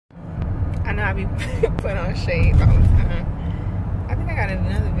know I be putting on shades all the time. I think I got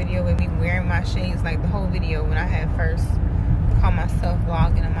another video with me wearing my shades, like the whole video when I had first caught myself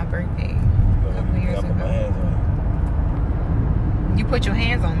vlogging on my birthday a couple years ago. You put your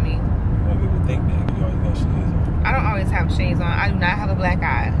hands on me. Well, people think that you always got shades on. I don't always have shades on. I do not have a black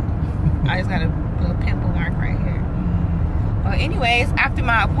eye. I just got a little pimple mark right here. Well, anyways, after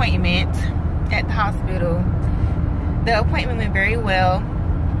my appointment at the hospital, the appointment went very well.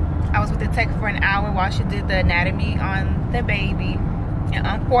 I was with the tech for an hour while she did the anatomy on the baby. And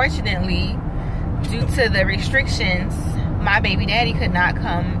unfortunately, due to the restrictions, my baby daddy could not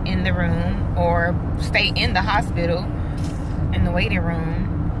come in the room or stay in the hospital in the waiting room.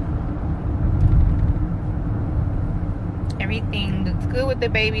 Everything looks good with the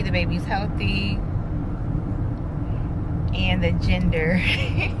baby. The baby's healthy. And the gender.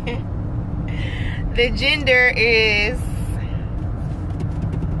 The gender is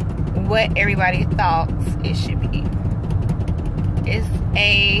what everybody thought it should be. It's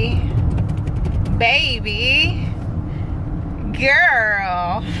a baby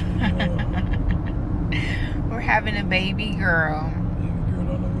girl. We're having a baby girl. Baby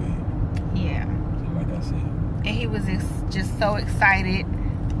girl on the way. Yeah. Just like I said. And he was just so excited.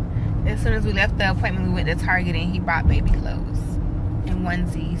 As soon as we left the appointment, we went to Target and he bought baby clothes and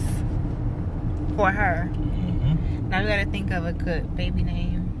onesies for her. Now we gotta think of a good baby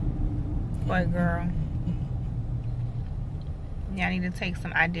name for a girl. Yeah, I need to take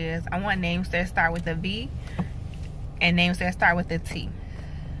some ideas. I want names that start with a V and names that start with a T.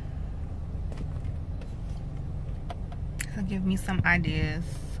 So give me some ideas.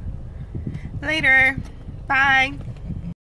 Later. Bye.